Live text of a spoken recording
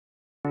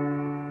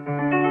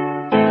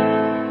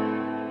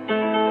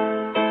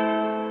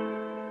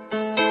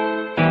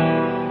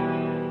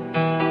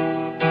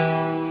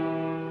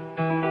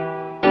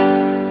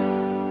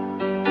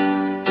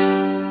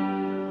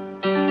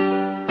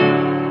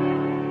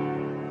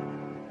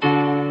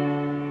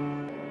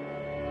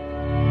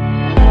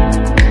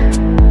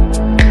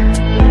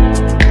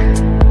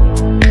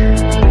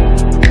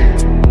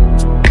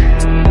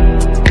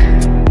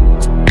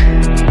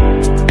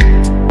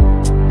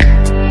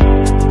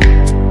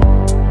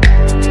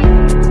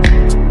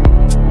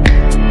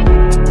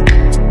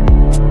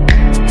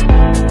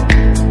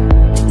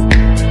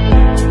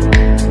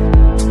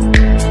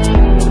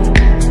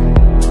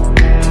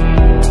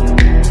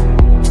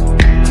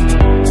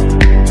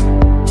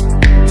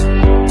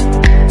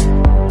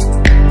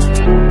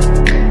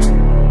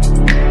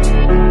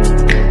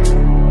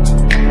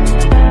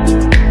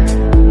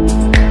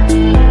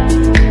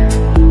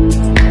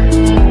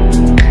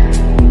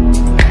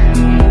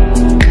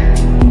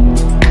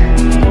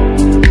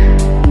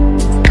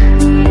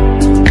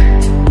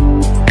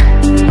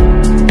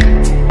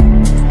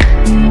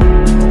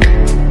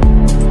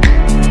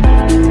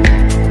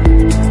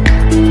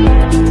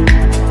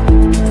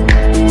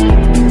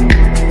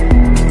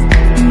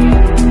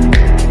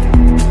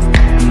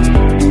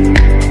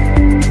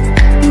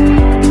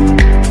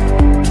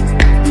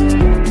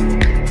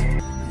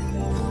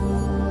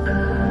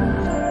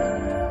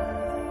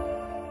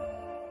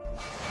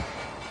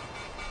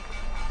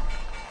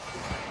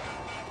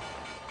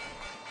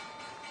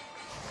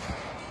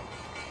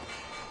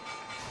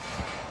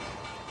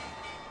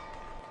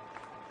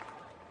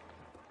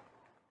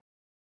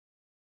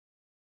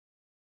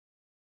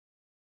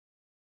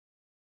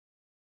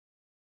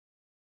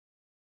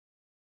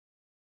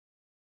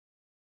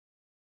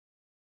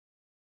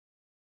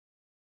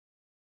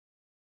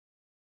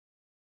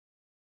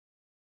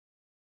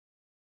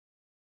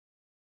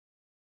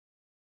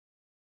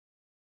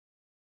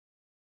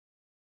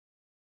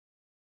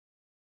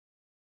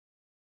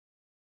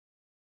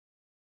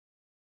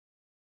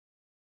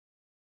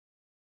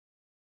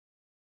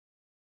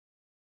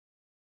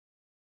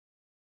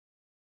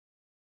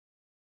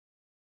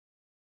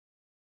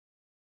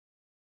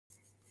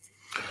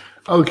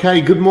Okay,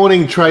 good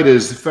morning,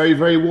 traders. Very,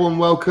 very warm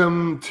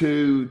welcome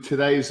to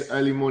today's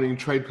early morning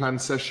trade plan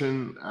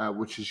session,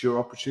 which is your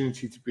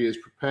opportunity to be as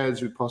prepared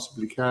as we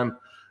possibly can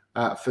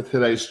for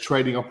today's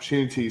trading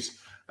opportunities.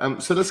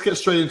 So let's get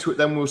straight into it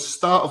then. We'll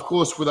start, of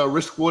course, with our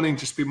risk warning.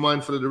 Just be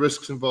mindful of the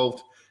risks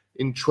involved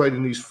in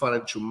trading these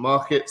financial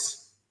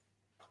markets.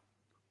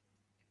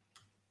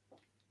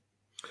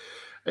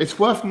 It's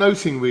worth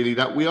noting, really,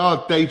 that we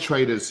are day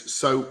traders.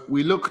 So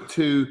we look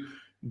to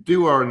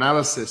do our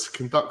analysis,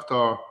 conduct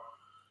our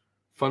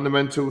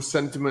fundamental,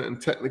 sentiment,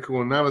 and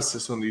technical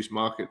analysis on these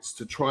markets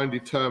to try and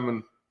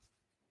determine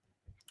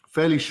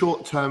fairly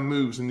short-term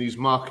moves in these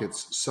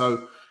markets.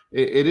 So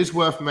it is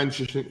worth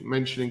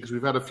mentioning because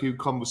we've had a few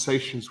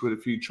conversations with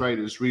a few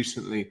traders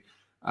recently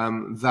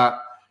that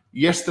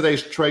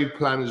yesterday's trade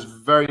plan is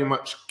very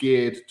much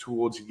geared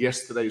towards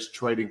yesterday's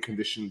trading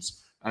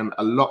conditions, and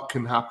a lot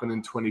can happen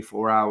in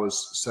 24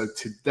 hours. So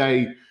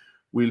today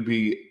we'll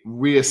be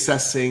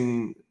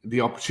reassessing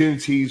the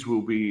opportunities,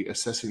 we'll be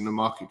assessing the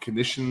market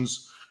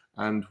conditions,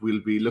 and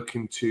we'll be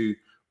looking to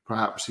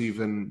perhaps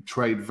even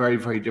trade very,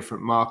 very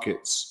different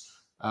markets.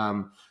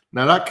 Now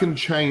that can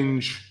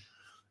change.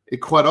 It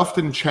quite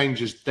often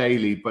changes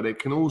daily, but it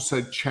can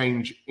also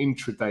change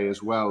intraday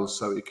as well.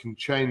 So it can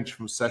change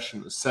from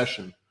session to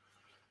session.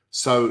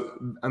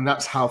 So, and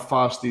that's how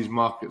fast these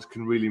markets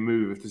can really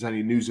move. If there's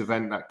any news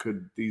event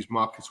these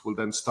markets will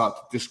then start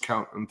to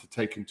discount and to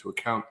take into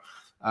account.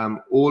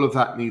 All of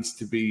that needs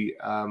to be,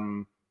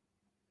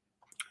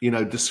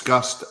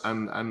 discussed,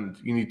 and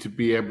you need to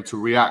be able to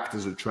react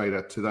as a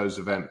trader to those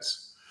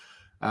events.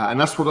 And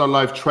that's what our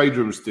live trade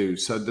rooms do.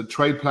 So the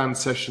trade plan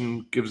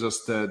session gives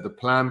us the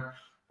plan.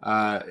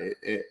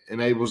 It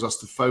enables us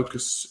to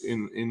focus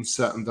in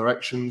certain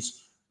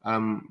directions,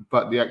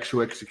 but the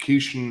actual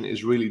execution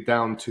is really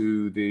down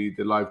to the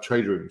live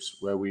trade rooms,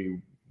 where we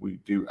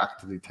do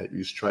actively take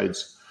these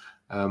trades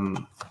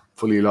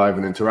fully live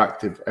and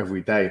interactive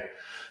every day.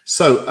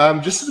 So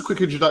just as a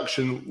quick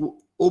introduction,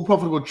 all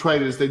profitable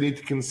traders, they need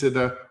to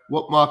consider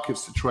what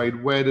markets to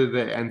trade, where do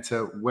they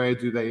enter, where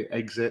do they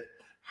exit,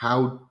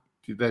 how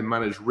do they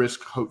manage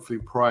risk, hopefully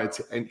prior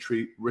to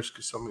entry. Risk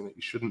is something that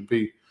you shouldn't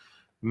be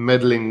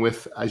meddling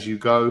with as you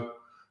go.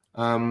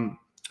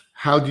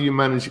 How do you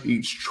manage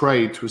each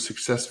trade to a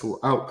successful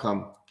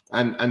outcome,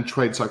 and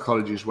trade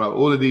psychology as well.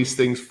 All of these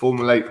things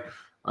formulate,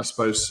 I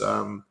suppose,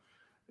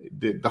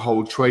 the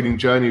whole trading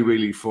journey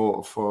really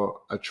for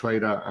a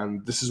trader.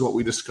 And this is what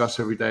we discuss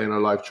every day in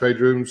our live trade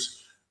rooms.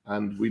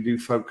 And we do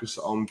focus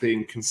on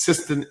being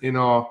consistent in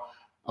our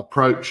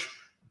approach,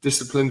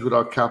 disciplined with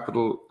our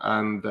capital,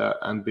 and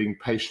being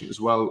patient as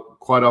well.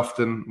 Quite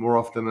often, more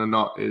often than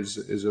not,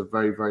 is a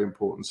very, very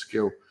important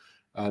skill.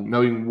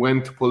 Knowing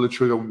when to pull the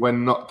trigger,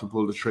 when not to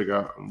pull the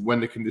trigger, when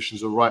the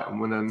conditions are right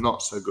and when they're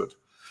not so good.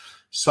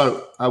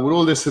 So with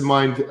all this in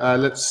mind,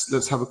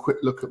 let's have a quick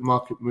look at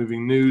market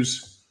moving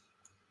news.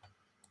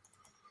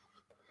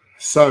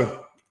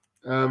 So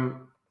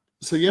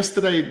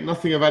yesterday,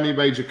 nothing of any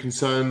major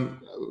concern.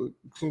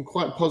 Some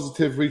quite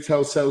positive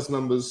retail sales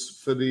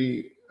numbers for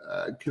the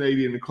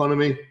Canadian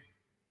economy.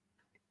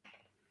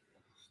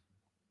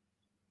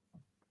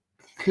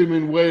 Came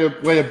in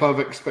way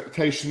above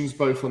expectations,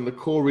 both on the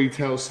core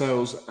retail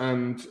sales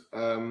and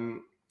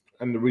the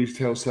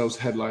retail sales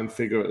headline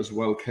figure as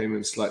well came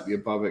in slightly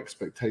above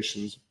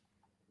expectations.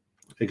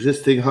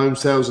 Existing home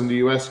sales in the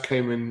US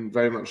came in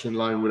very much in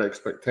line with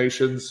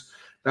expectations.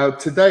 Now,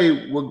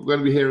 today, we're going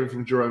to be hearing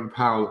from Jerome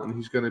Powell, and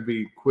he's going to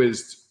be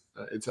quizzed.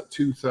 It's at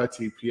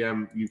 2:30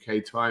 p.m.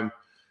 UK time.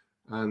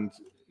 And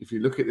if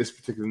you look at this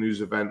particular news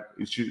event,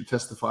 he's due to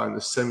testify on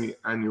the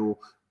semi-annual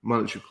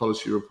monetary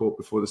policy report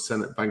before the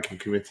Senate Banking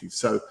Committee.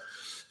 So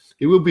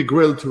he will be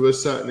grilled to a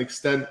certain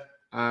extent.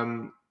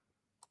 And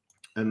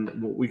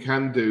what we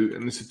can do,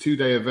 and it's a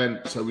 2-day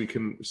event, so we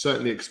can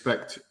certainly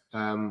expect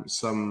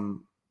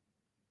some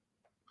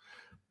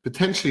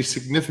potentially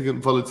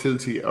significant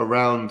volatility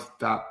around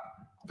that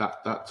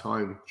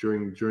time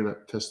during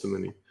that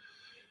testimony.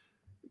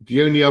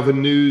 The only other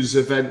news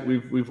event,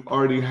 we've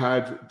already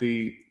had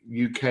the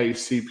UK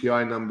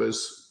CPI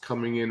numbers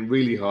coming in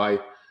really high,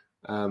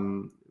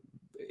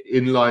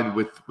 in line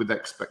with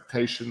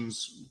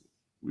expectations.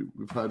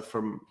 We've heard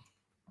from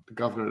the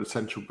governor of the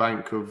Central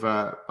Bank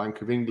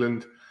of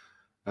England,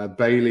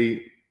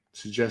 Bailey,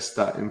 suggests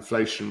that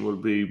inflation will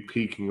be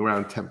peaking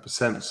around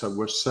 10%. So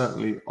we're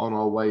certainly on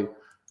our way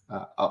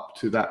up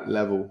to that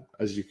level,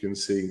 as you can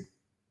see.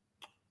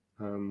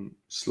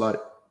 Slight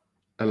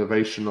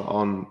elevation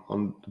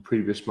on the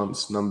previous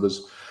month's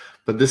numbers,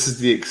 but this is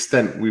the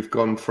extent we've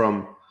gone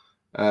from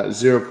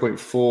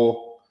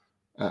 0.4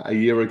 a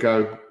year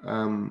ago,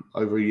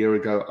 over a year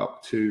ago,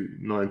 up to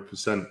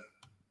 9%.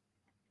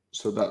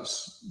 So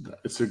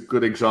it's a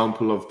good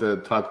example of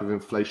the type of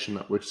inflation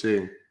that we're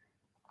seeing.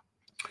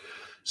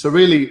 So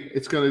really,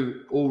 it's going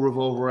to all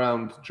revolve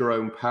around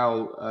Jerome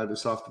Powell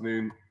this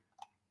afternoon.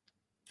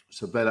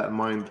 So bear that in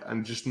mind,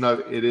 and just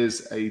note it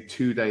is a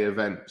 2-day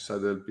event, so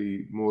there'll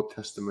be more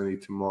testimony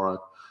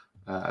tomorrow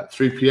at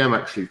 3 p.m.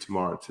 actually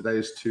tomorrow. Today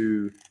is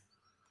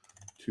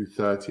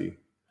 2:30.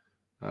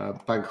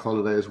 bank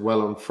holiday as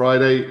well on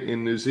Friday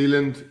in New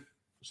Zealand.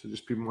 So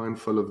just be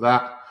mindful of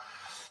that.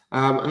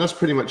 And that's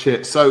pretty much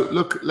it. So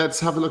look, let's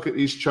have a look at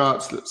these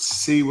charts. Let's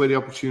see where the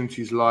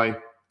opportunities lie.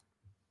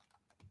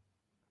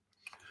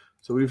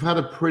 So we've had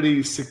a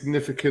pretty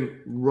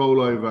significant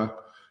rollover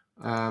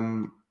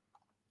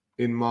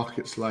in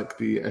markets like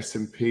the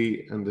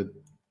S&P and the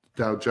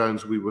Dow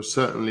Jones. We were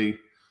certainly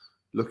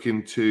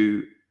looking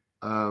to,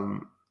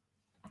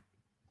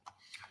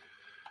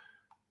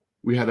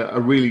 we had a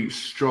really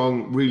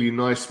strong, really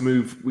nice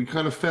move. We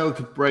kind of failed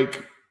to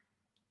break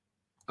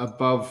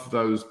above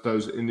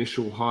those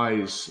initial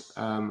highs,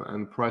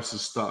 and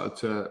prices started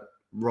to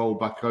roll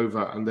back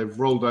over, and they've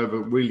rolled over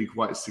really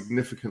quite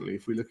significantly.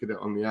 If we look at it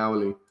on the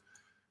hourly, you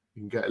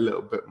can get a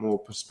little bit more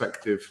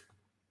perspective.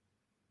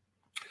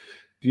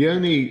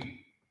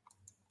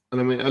 And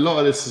I mean, a lot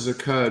of this has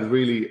occurred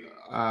really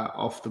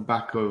off the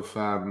back of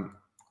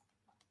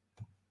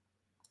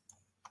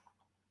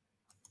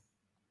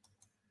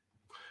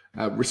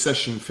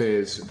recession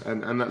fears,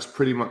 and that's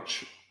pretty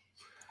much.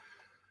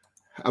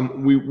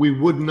 We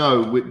would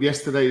know with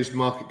yesterday's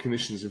market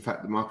conditions. In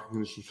fact, the market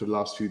conditions for the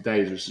last few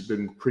days, which has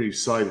been pretty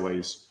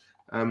sideways.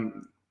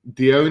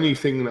 The only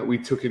thing that we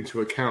took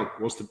into account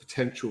was the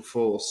potential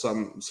for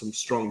some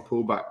strong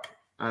pullback,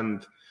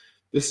 and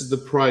this is the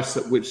price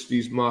at which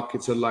these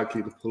markets are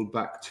likely to pull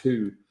back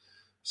to.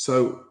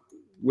 So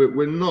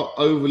we're not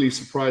overly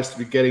surprised to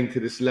be getting to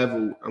this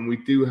level, and we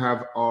do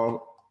have our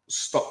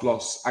stop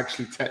loss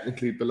actually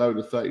technically below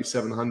the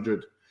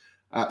 3,700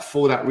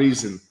 for that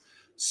reason.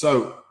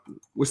 So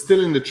we're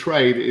still in the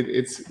trade.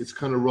 It's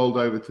kind of rolled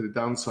over to the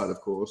downside, of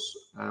course,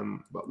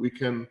 but we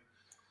can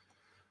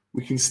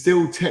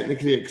still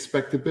technically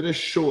expect a bit of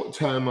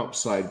short-term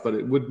upside, but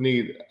it would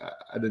need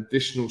an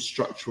additional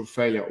structural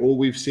failure. All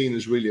we've seen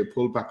is really a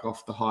pullback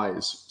off the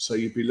highs. So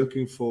you'd be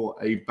looking for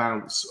a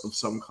bounce of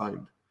some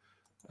kind.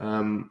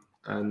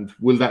 And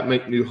will that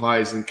make new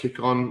highs and kick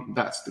on?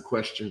 That's the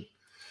question.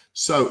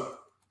 So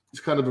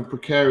it's kind of a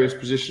precarious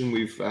position.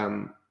 We've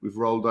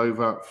rolled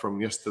over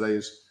from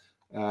yesterday's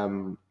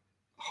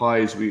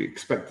highs. We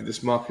expected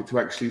this market to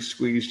actually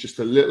squeeze just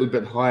a little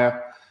bit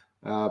higher,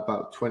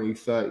 about 20,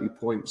 30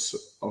 points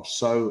or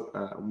so,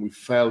 and we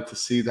failed to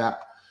see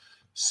that.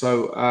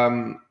 So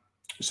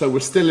we're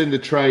still in the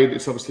trade.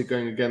 It's obviously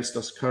going against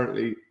us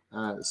currently.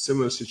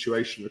 Similar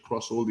situation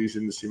across all these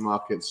industry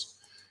markets.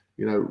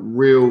 You know,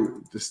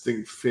 real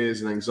distinct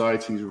fears and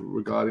anxieties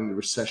regarding the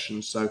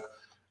recession. So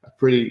a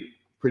pretty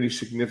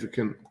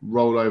significant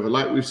rollover,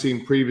 like we've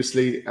seen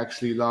previously,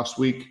 actually last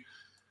week,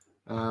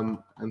 and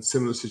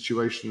similar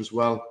situation as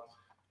well.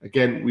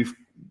 Again,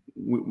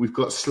 we've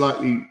got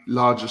slightly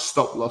larger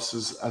stop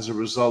losses as a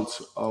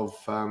result of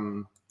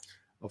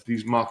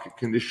these market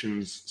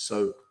conditions.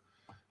 So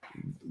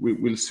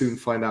we'll soon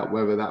find out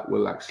whether that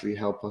will actually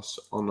help us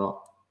or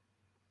not.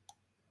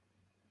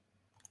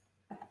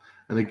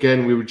 And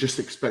again, we were just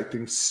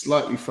expecting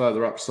slightly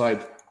further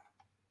upside.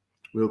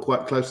 We were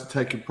quite close to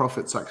taking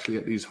profits actually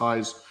at these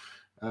highs.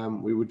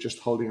 We were just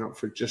holding up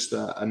for just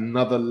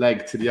another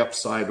leg to the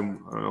upside, and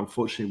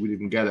unfortunately we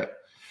didn't get it.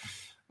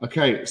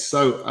 Okay,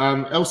 so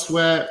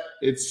elsewhere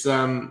it's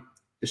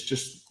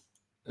just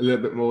a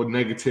little bit more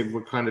negative.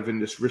 We're kind of in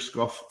this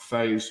risk-off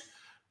phase.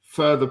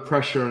 Further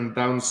pressure and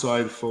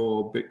downside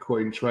for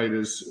Bitcoin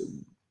traders.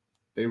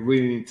 They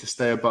really need to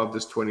stay above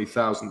this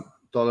 $20,000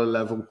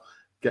 level.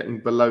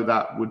 Getting below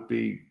that would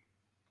be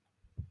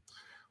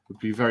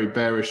very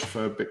bearish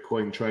for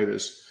Bitcoin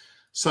traders.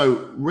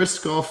 So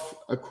risk off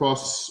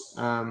across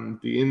the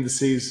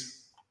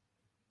indices.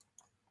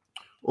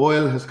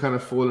 Oil has kind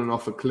of fallen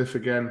off a cliff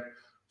again.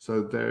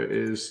 So there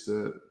is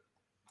the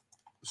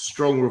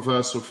strong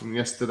reversal from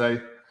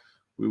yesterday.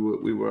 We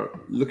were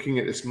looking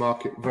at this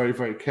market very,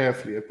 very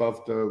carefully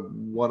above the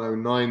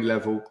 109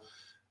 level.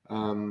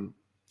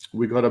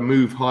 We got a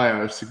move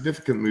higher, a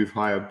significant move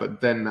higher,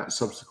 but then that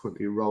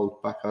subsequently rolled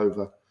back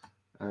over,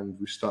 and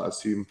we started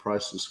seeing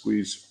prices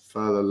squeeze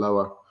further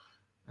lower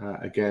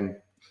again.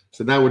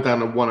 So now we're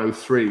down to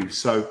 103.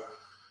 So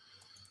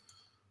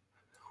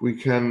we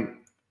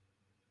can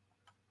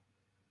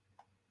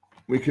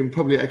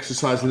probably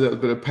exercise a little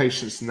bit of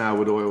patience now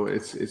with oil.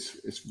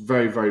 It's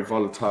very, very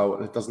volatile,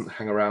 and it doesn't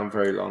hang around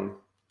very long.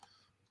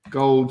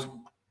 Gold,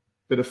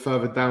 bit of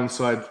further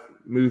downside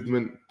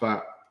movement,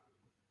 but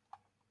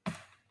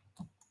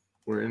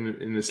we're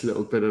in this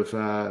little bit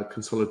of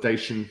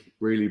consolidation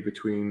really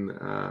between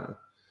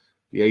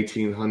the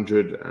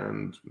 1800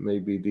 and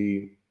maybe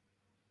the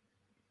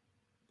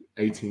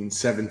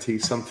 1870,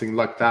 something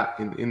like that,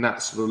 in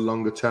that sort of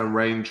longer term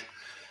range.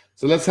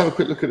 So let's have a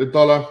quick look at the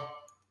dollar.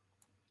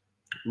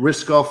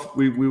 Risk off,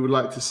 we would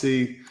like to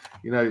see,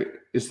 you know,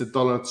 is the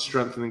dollar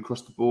strengthening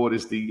across the board?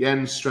 Is the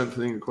yen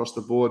strengthening across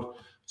the board?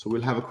 So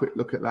we'll have a quick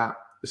look at that.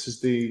 This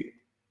is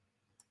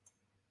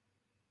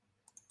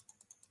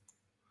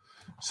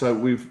so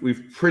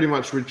we've pretty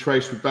much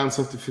retraced. We've bounced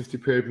off the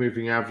 50-period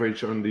moving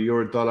average on the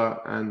euro dollar,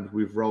 and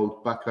we've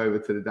rolled back over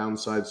to the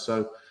downside.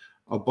 So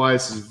our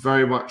bias is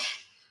very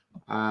much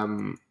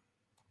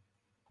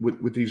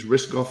with these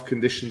risk-off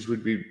conditions,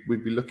 we'd be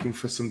looking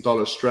for some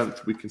dollar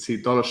strength. We can see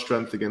dollar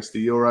strength against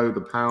the euro,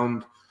 the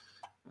pound.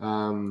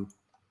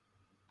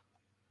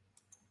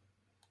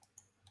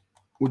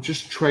 We're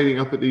just trading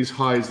up at these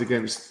highs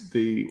against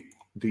the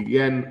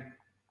yen.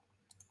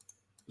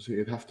 So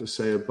you'd have to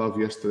say above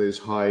yesterday's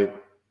high,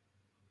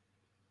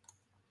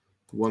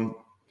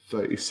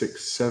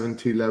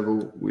 136.70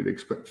 level. We'd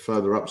expect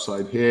further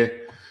upside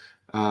here.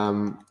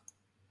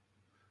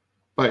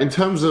 But in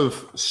terms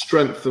of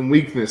strength and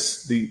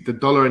weakness, the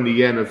dollar and the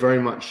yen are very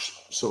much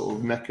sort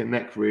of neck and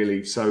neck,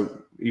 really.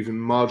 So even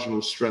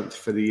marginal strength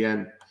for the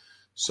yen.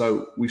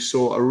 So we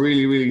saw a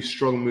really, really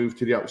strong move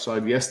to the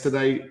upside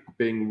yesterday,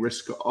 being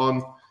risk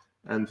on.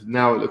 And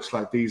now it looks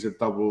like these are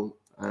double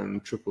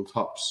and triple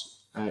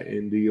tops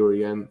in the euro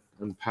yen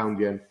and pound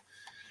yen.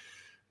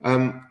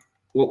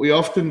 What we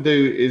often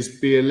do is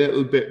be a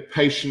little bit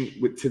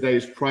patient with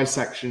today's price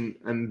action,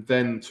 and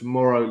then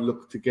tomorrow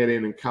look to get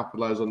in and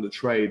capitalize on the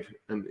trade.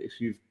 And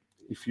if you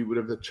would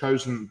have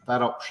chosen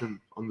that option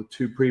on the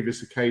two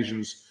previous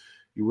occasions,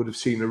 you would have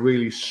seen a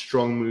really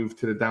strong move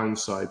to the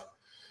downside.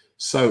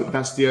 So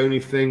that's the only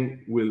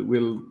thing.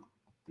 We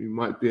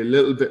might be a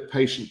little bit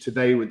patient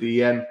today with the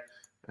yen,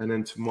 and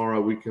then tomorrow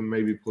we can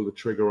maybe pull the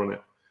trigger on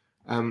it.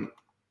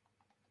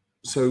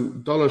 So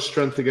dollar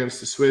strength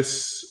against the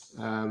Swiss.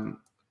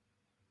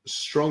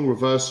 Strong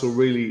reversal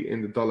really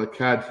in the dollar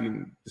CAD.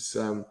 This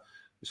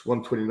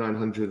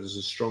 129.00 is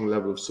a strong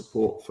level of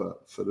support for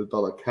the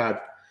dollar CAD.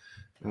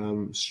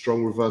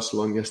 Strong reversal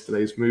on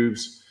yesterday's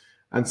moves,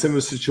 and similar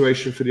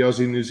situation for the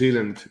Aussie New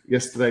Zealand.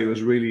 Yesterday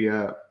was really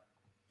I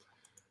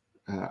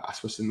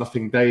suppose a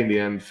nothing day in the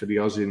end for the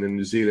Aussie and the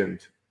New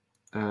Zealand.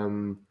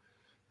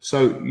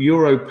 So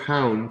euro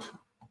pound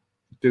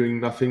doing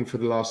nothing for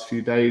the last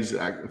few days.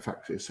 In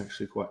fact, it's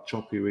actually quite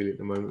choppy really at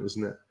the moment,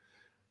 isn't it?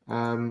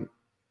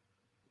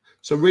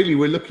 So really,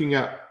 we're looking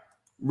at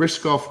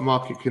risk-off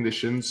market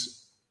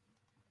conditions.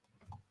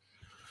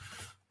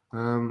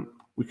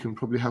 We can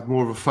probably have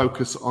more of a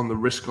focus on the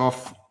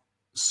risk-off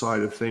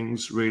side of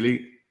things,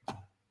 really.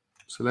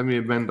 So let me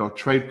amend our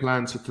trade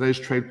plan. So today's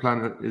trade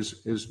plan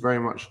is very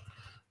much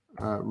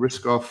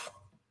risk-off.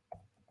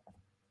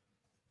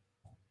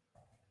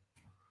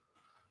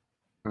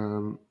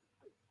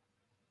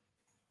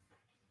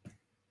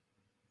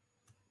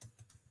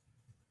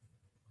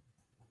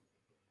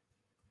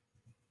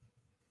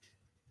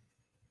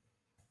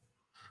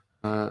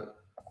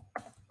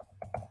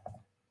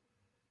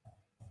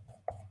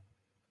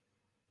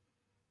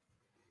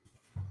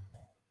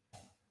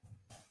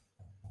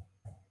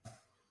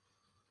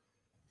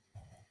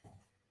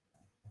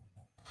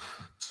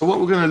 So what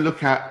we're going to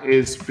look at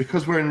is,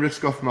 because we're in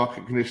risk-off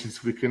market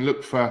conditions, we can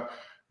look for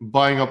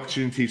buying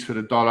opportunities for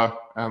the dollar.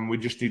 We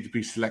just need to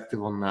be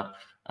selective on that,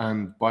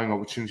 and buying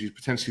opportunities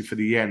potentially for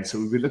the yen. So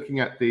we'll be looking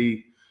at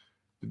the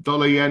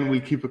dollar yen. We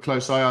keep a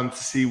close eye on to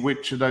see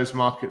which of those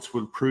markets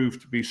will prove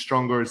to be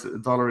stronger. Is it the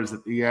dollar? Is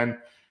it the yen?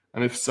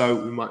 And if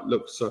so, we might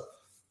look.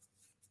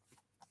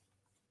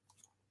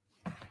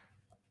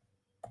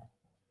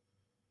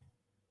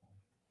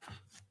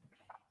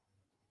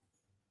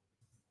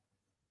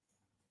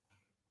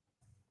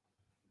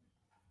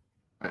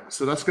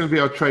 So that's going to be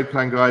our trade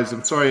plan, guys.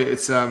 I'm sorry,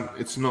 it's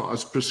not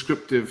as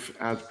prescriptive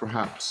as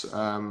perhaps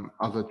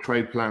other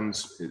trade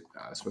plans.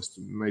 I suppose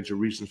the major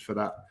reason for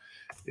that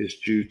is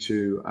due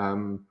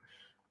to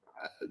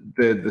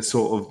the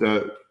sort of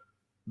the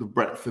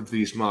breadth of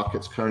these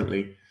markets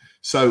currently.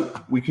 So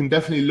we can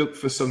definitely look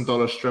for some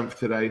dollar strength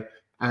today,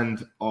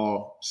 and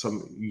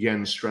some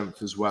yen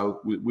strength as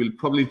well. We'll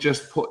probably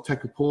just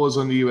take a pause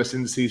on the US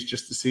indices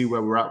just to see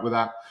where we're at with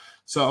that.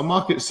 So our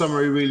market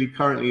summary really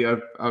currently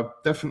are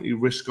definitely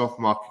risk-off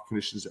market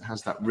conditions. It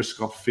has that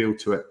risk-off feel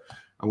to it.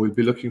 And we'll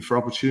be looking for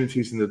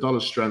opportunities in the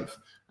dollar strength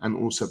and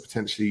also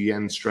potentially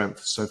yen strength.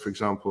 So, for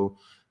example,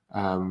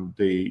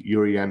 the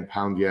euro yen,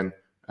 pound yen,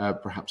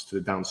 perhaps to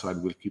the downside,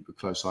 we'll keep a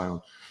close eye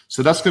on.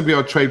 So that's going to be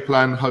our trade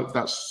plan. Hope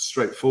that's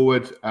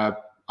straightforward.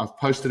 I've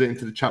posted it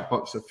into the chat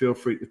box, so feel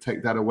free to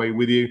take that away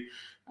with you.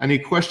 Any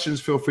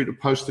questions, feel free to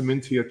post them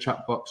into your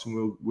chat box,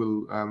 and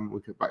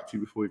we'll get back to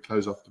you before we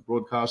close off the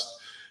broadcast.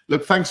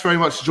 Look, thanks very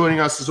much for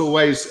joining us. As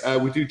always,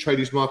 we do trade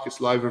these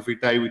markets live every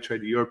day. We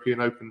trade the European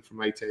Open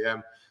from 8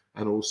 a.m.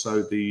 and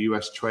also the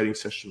US trading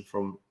session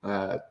from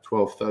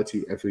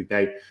 12:30 every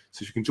day.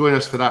 So if you can join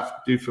us for that,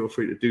 do feel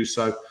free to do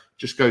so.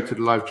 Just go to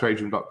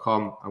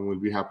thelivetraderoom.com and we'll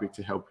be happy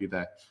to help you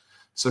there.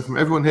 So from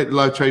everyone here at the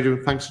Live Trade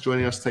Room, thanks for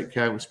joining us. Take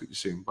care and we'll speak to you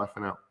soon. Bye for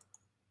now.